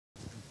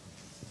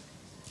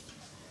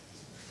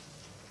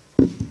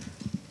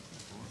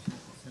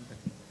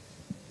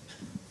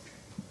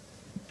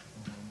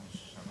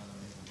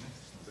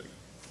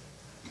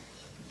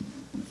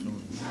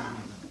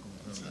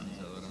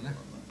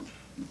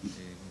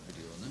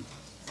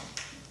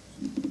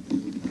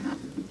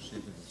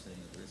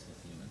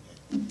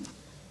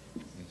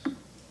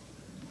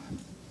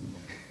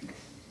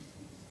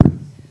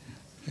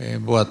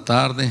Boa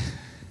tarde.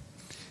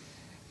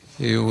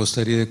 Eu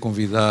gostaria de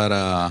convidar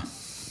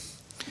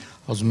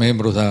aos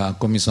membros da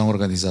comissão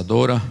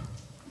organizadora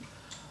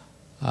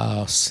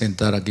a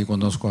sentar aqui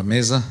conosco à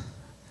mesa.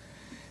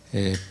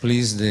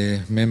 Please,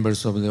 the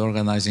members of the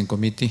organizing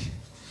committee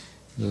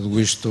that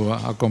wish to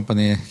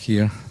accompany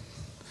here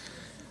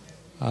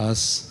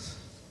us.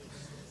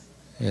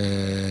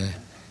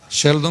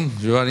 Sheldon,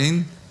 you are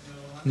in?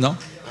 No?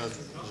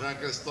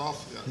 Jean-Christophe.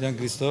 Yeah.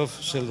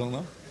 Jean-Christophe, Sheldon,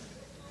 no?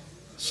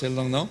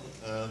 Sheldon, no?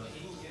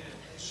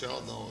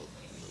 Sheldon,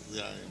 we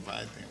are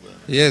inviting.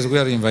 Yes, we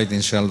are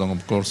inviting Sheldon,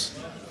 of course.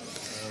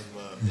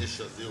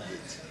 Mr.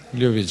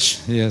 Lyubich,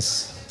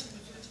 yes.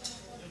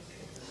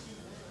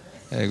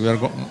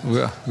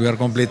 We are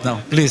complete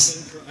now.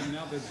 Please. I've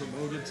now been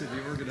promoted to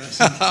the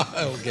organizing.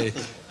 Okay,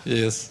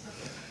 yes.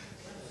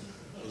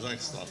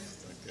 Jean-Christophe,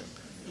 thank you.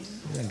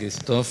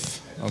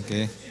 Jean-Christophe,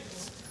 okay.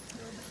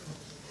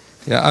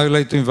 Yeah, I would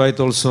like to invite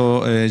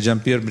also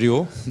Jean-Pierre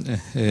Briot,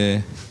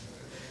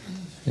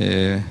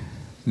 du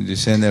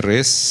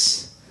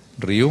CNRS,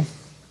 Rio.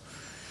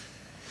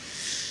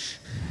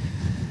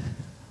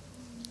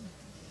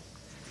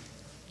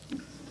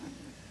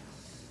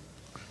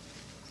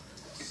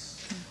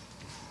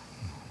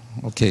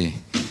 Okay,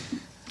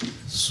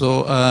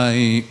 so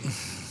I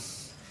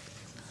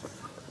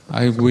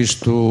wish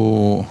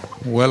to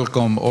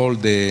welcome all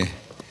the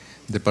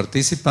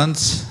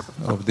participants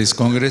of this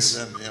Congress.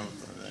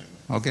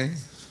 Okay.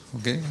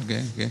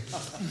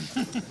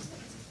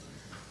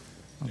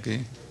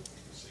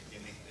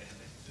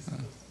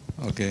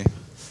 Okay.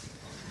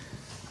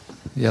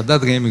 Yeah,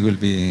 that game will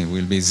be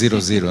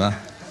 0-0. Huh?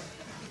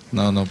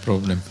 No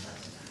problem.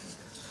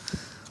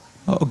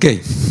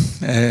 Okay,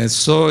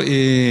 so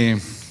it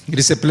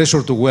is a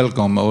pleasure to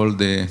welcome all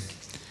the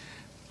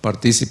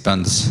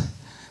participants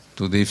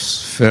to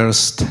this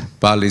first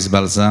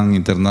Palis-Balzan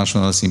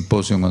International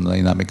Symposium on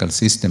Dynamical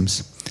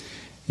Systems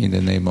in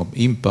the name of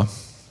IMPA.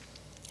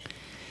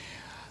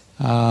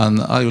 And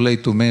I would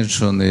like to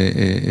mention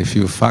a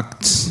few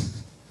facts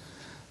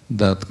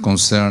that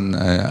concern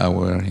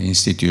our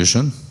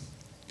institution.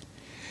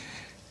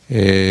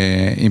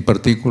 In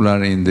particular,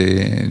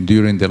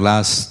 during the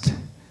last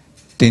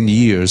 10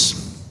 years,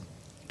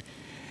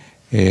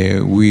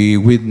 we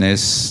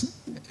witnessed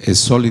a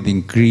solid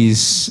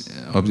increase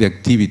of the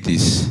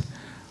activities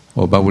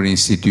of our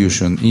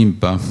institution,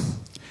 IMPA,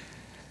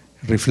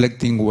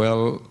 reflecting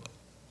well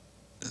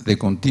the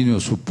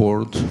continuous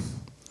support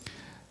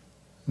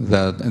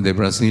that the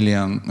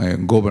Brazilian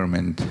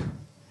government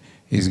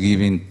is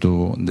giving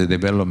to the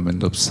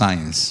development of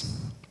science,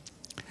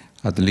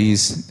 at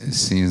least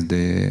since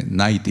the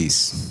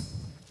 90s.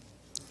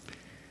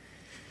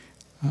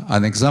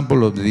 An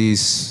example of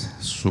this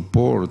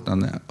support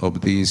and of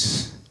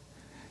this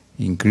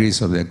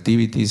increase of the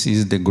activities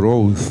is the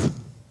growth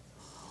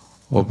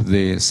of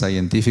the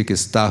scientific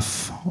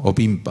staff of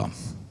IMPA.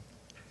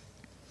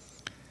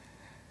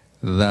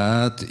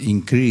 That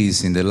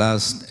increased in the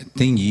last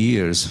 10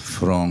 years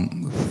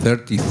from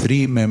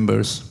 33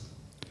 members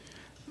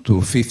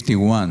to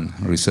 51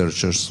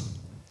 researchers,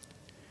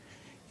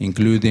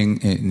 including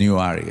new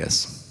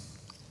areas.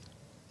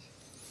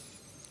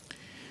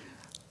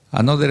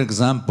 Another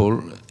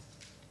example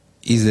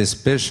is a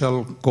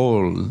special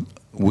call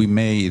we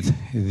made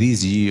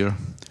this year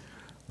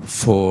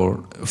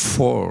for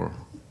 4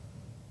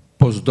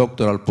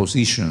 postdoctoral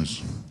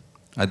positions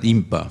at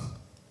IMPA.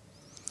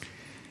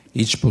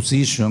 Each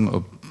position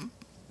of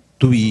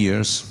 2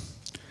 years,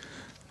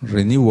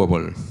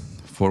 renewable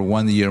for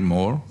 1 year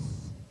more,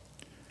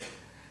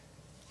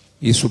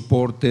 is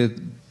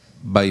supported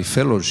by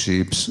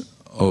fellowships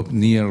of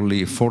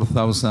nearly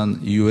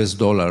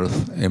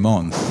 $4,000 a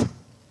month.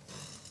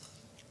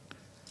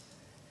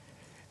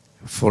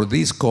 For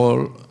this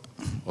call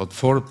of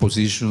 4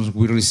 positions,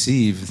 we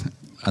received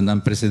an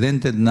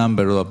unprecedented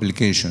number of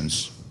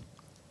applications,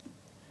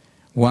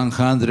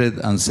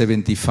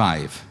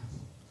 175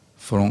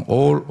 from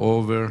all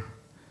over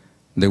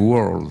the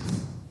world,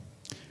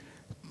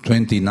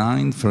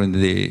 29 from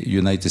the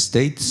United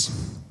States,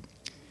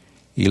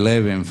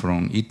 11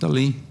 from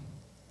Italy,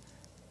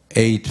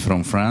 8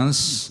 from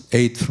France,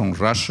 8 from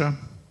Russia,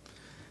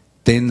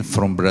 10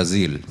 from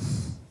Brazil,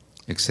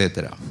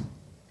 etc.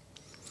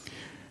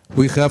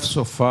 We have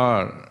so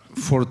far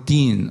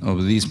 14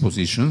 of these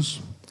positions,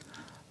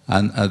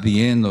 and at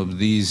the end of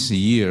this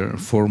year,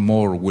 4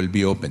 more will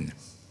be open.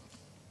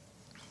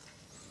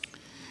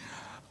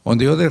 On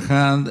the other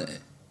hand,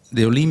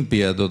 the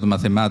Olympiad of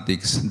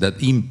Mathematics that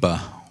IMPA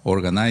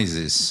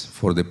organizes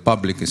for the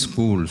public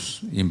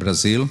schools in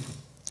Brazil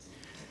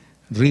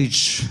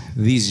reached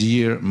this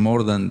year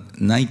more than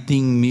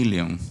 19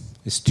 million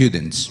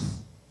students,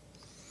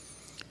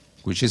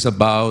 which is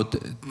about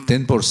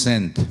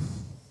 10%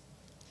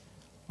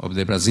 of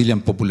the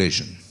Brazilian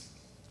population.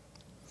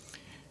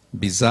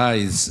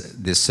 Besides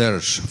the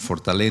search for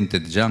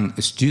talented young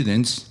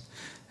students,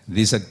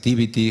 this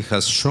activity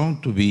has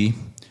shown to be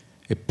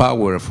a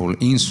powerful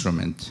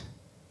instrument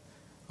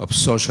of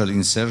social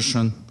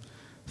insertion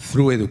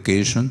through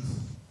education,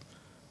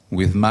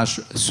 with much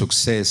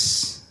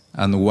success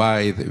and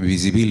wide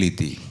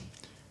visibility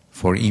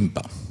for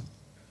INPA.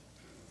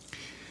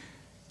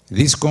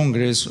 This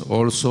Congress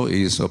also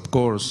is, of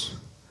course,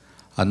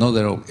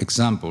 another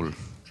example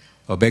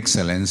of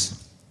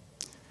excellence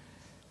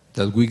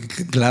that we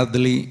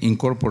gladly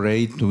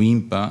incorporate to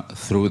INPA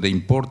through the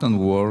important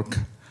work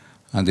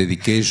and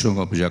dedication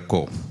of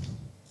Jacob,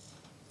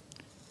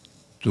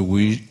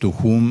 to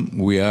whom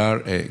we are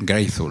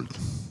grateful.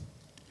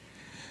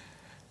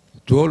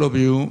 To all of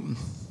you,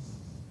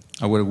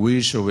 our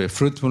wish of a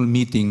fruitful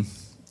meeting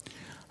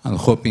and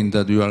hoping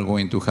that you are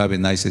going to have a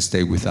nice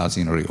stay with us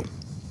in Rio.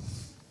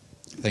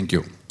 Thank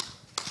you.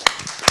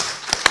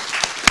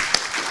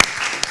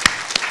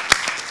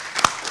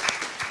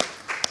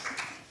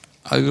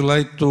 I would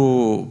like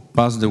to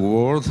pass the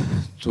word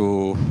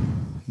to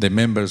the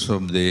members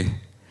of the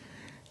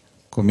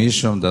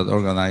commission that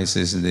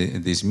organizes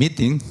this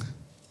meeting.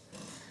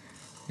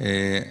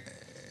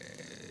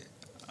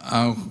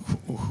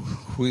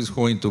 Who is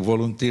going to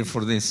volunteer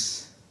for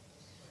this?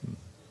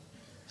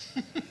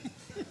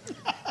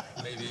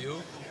 Maybe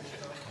you?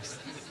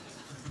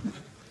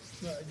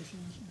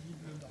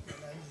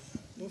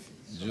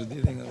 You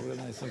didn't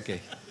organize?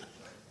 Okay.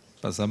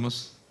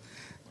 Pasamos.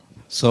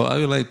 So I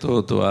would like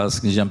to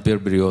ask Jean-Pierre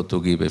Briot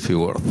to give a few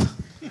words.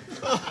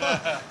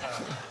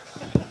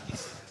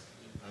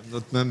 I'm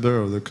not member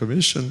of the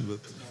commission,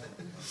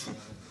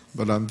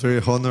 but I'm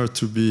very honored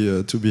to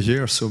be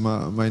here. So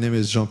my name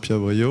is Jean-Pierre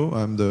Briot.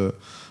 I'm the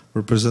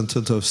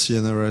representative of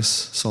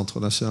CNRS, Centre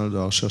National de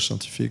Recherche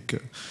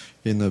Scientifique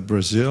in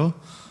Brazil.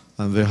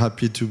 I'm very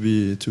happy to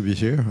be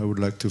here. I would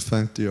like to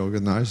thank the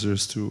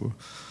organizers to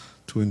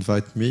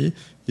invite me.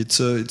 It's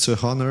a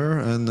honor,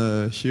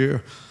 and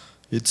here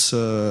it's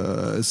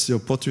the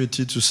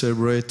opportunity to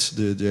celebrate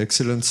the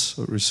excellence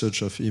of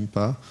research of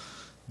INPA,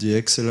 the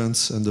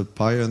excellence and the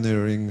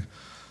pioneering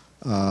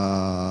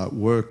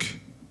work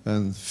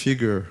and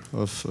figure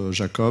of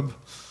Jacob,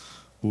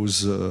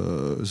 who's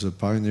a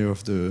pioneer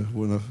of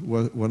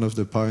one of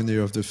the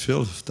pioneers of the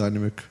field of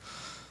dynamic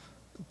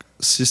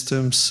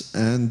systems,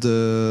 and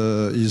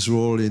his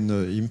role in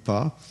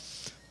INPA,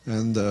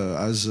 and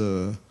as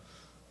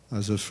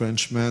a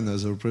Frenchman,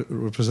 as a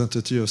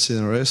representative of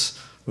CNRS, I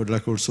would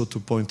like also to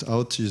point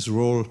out his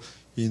role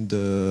in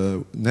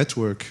the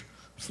network,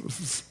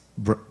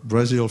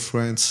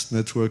 Brazil-France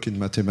network in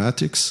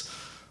mathematics,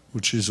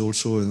 which is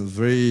also a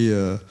very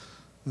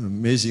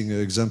amazing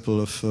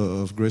example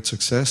of great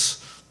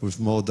success, with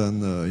more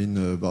than in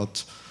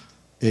about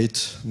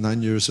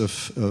 8-9 years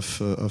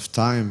of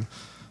time.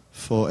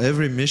 For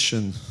every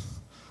mission,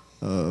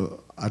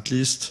 at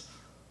least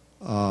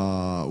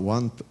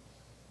one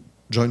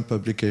joint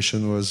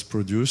publication was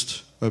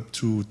produced, up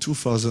to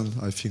 2,000,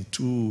 I think,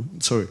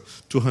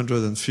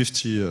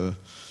 250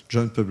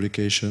 joint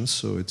publications.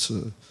 So it's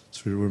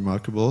really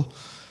remarkable.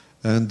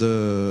 And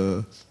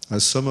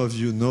as some of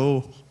you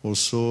know,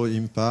 also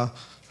INPA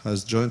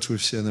has joined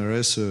with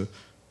CNRS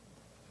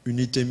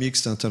Unité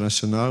Mixte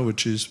Internationale,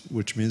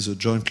 which means a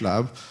joint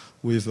lab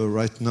with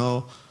right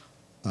now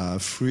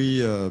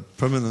 3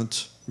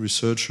 permanent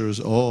researchers,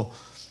 or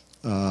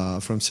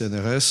from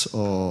CNRS,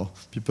 or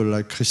people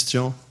like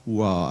Christian,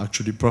 who are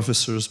actually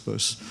professors,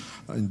 but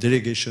in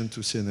delegation to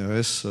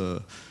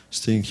CNRS,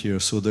 staying here.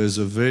 So there's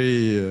a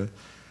very,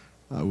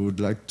 I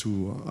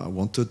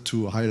wanted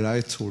to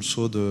highlight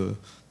also the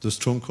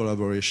strong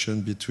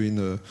collaboration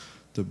between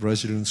the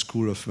Brazilian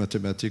School of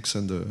Mathematics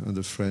and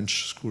the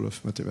French School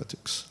of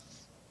Mathematics.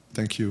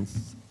 Thank you.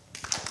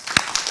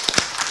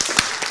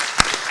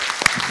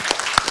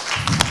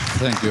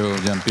 Thank you,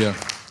 Jean-Pierre.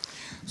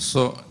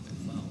 So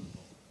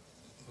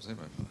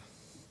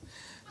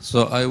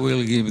I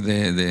will give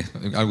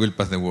I will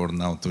pass the word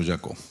now to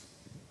Jacob.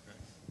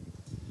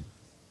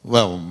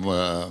 Well,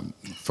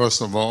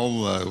 first of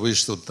all, I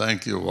wish to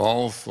thank you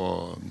all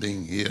for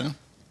being here,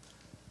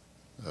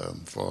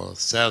 for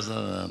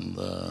Cesar and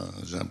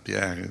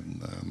Jean-Pierre,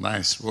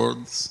 nice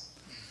words.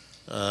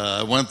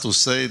 I want to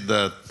say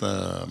that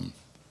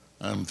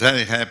I'm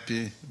very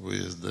happy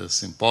with the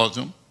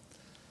symposium.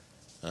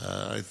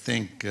 I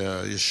think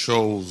it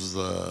shows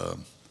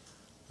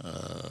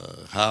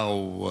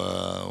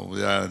how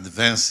we are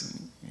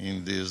advancing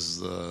in this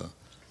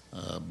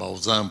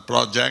Balzan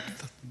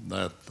project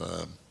that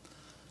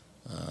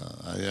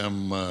I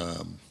am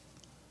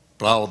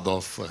proud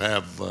of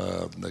have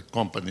the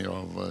company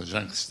of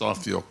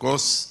Jean-Christophe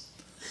Yoccoz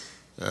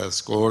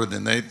as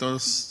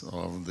coordinators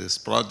of this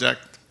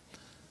project.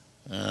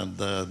 And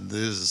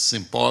this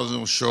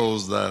symposium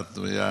shows that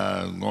we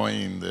are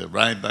going in the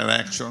right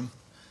direction,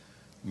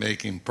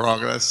 making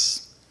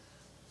progress.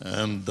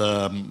 And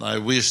I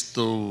wish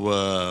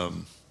to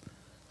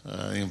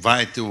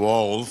invite you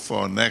all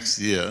for next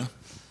year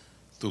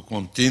to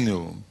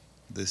continue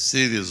the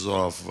series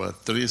of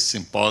 3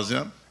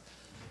 symposia.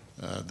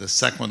 The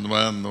second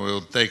one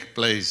will take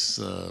place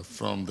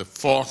from the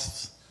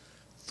 4th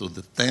to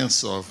the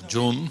 10th of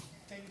June.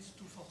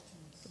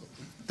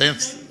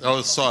 10th,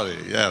 oh, sorry,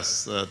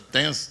 yes,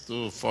 10th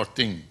to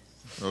 14th,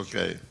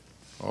 okay,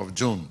 of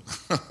June.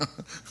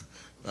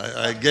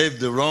 I gave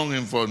the wrong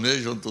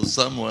information to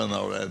someone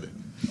already.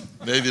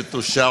 maybe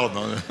to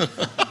Sheldon,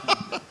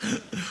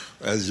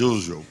 as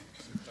usual.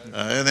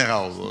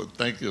 Anyhow,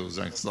 thank you,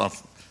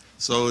 Jean-Christophe.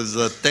 So it's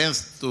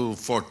 10th to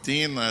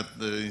 14th at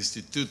the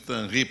Institut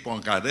Henri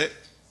Poincaré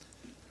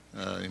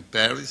in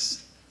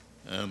Paris.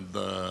 And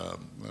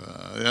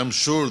I am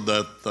sure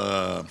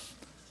that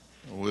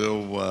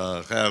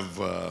we'll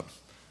have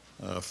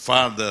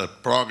further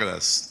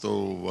progress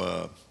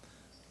to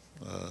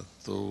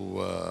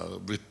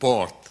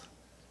report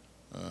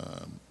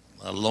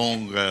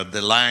along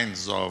the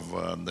lines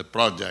of the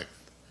project.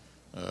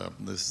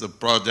 This is the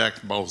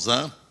project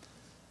Balzan.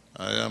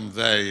 I am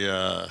very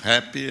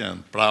happy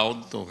and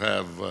proud to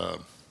have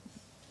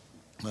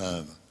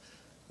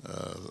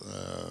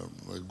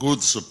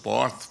good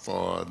support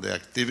for the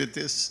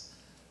activities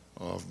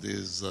of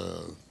these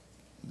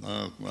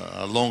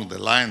along the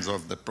lines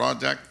of the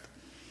project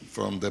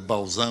from the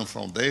Balzan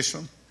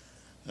Foundation,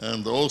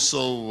 and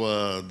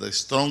also the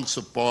strong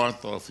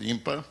support of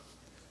IMPA.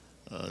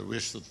 I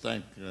wish to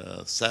thank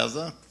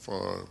Cesar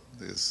for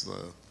this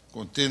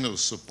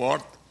continuous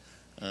support,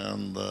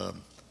 and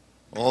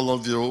all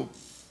of you.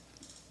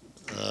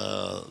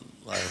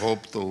 I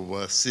hope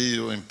to see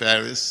you in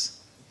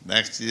Paris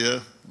next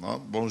year. No?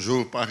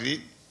 Bonjour, Paris,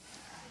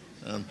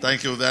 and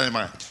thank you very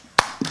much.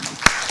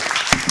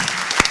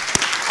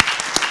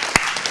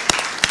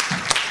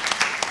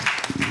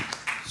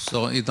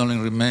 So it only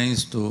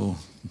remains to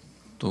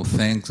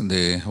thank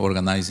the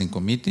organizing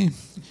committee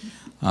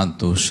and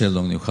to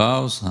Sheldon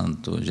Newhouse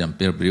and to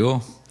Jean-Pierre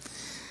Briot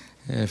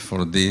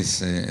for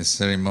this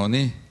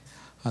ceremony,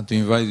 and to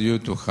invite you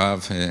to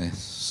have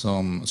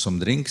some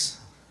drinks,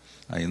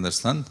 I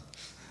understand,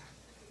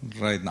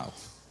 right now.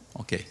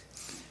 Okay.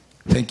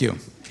 Thank you.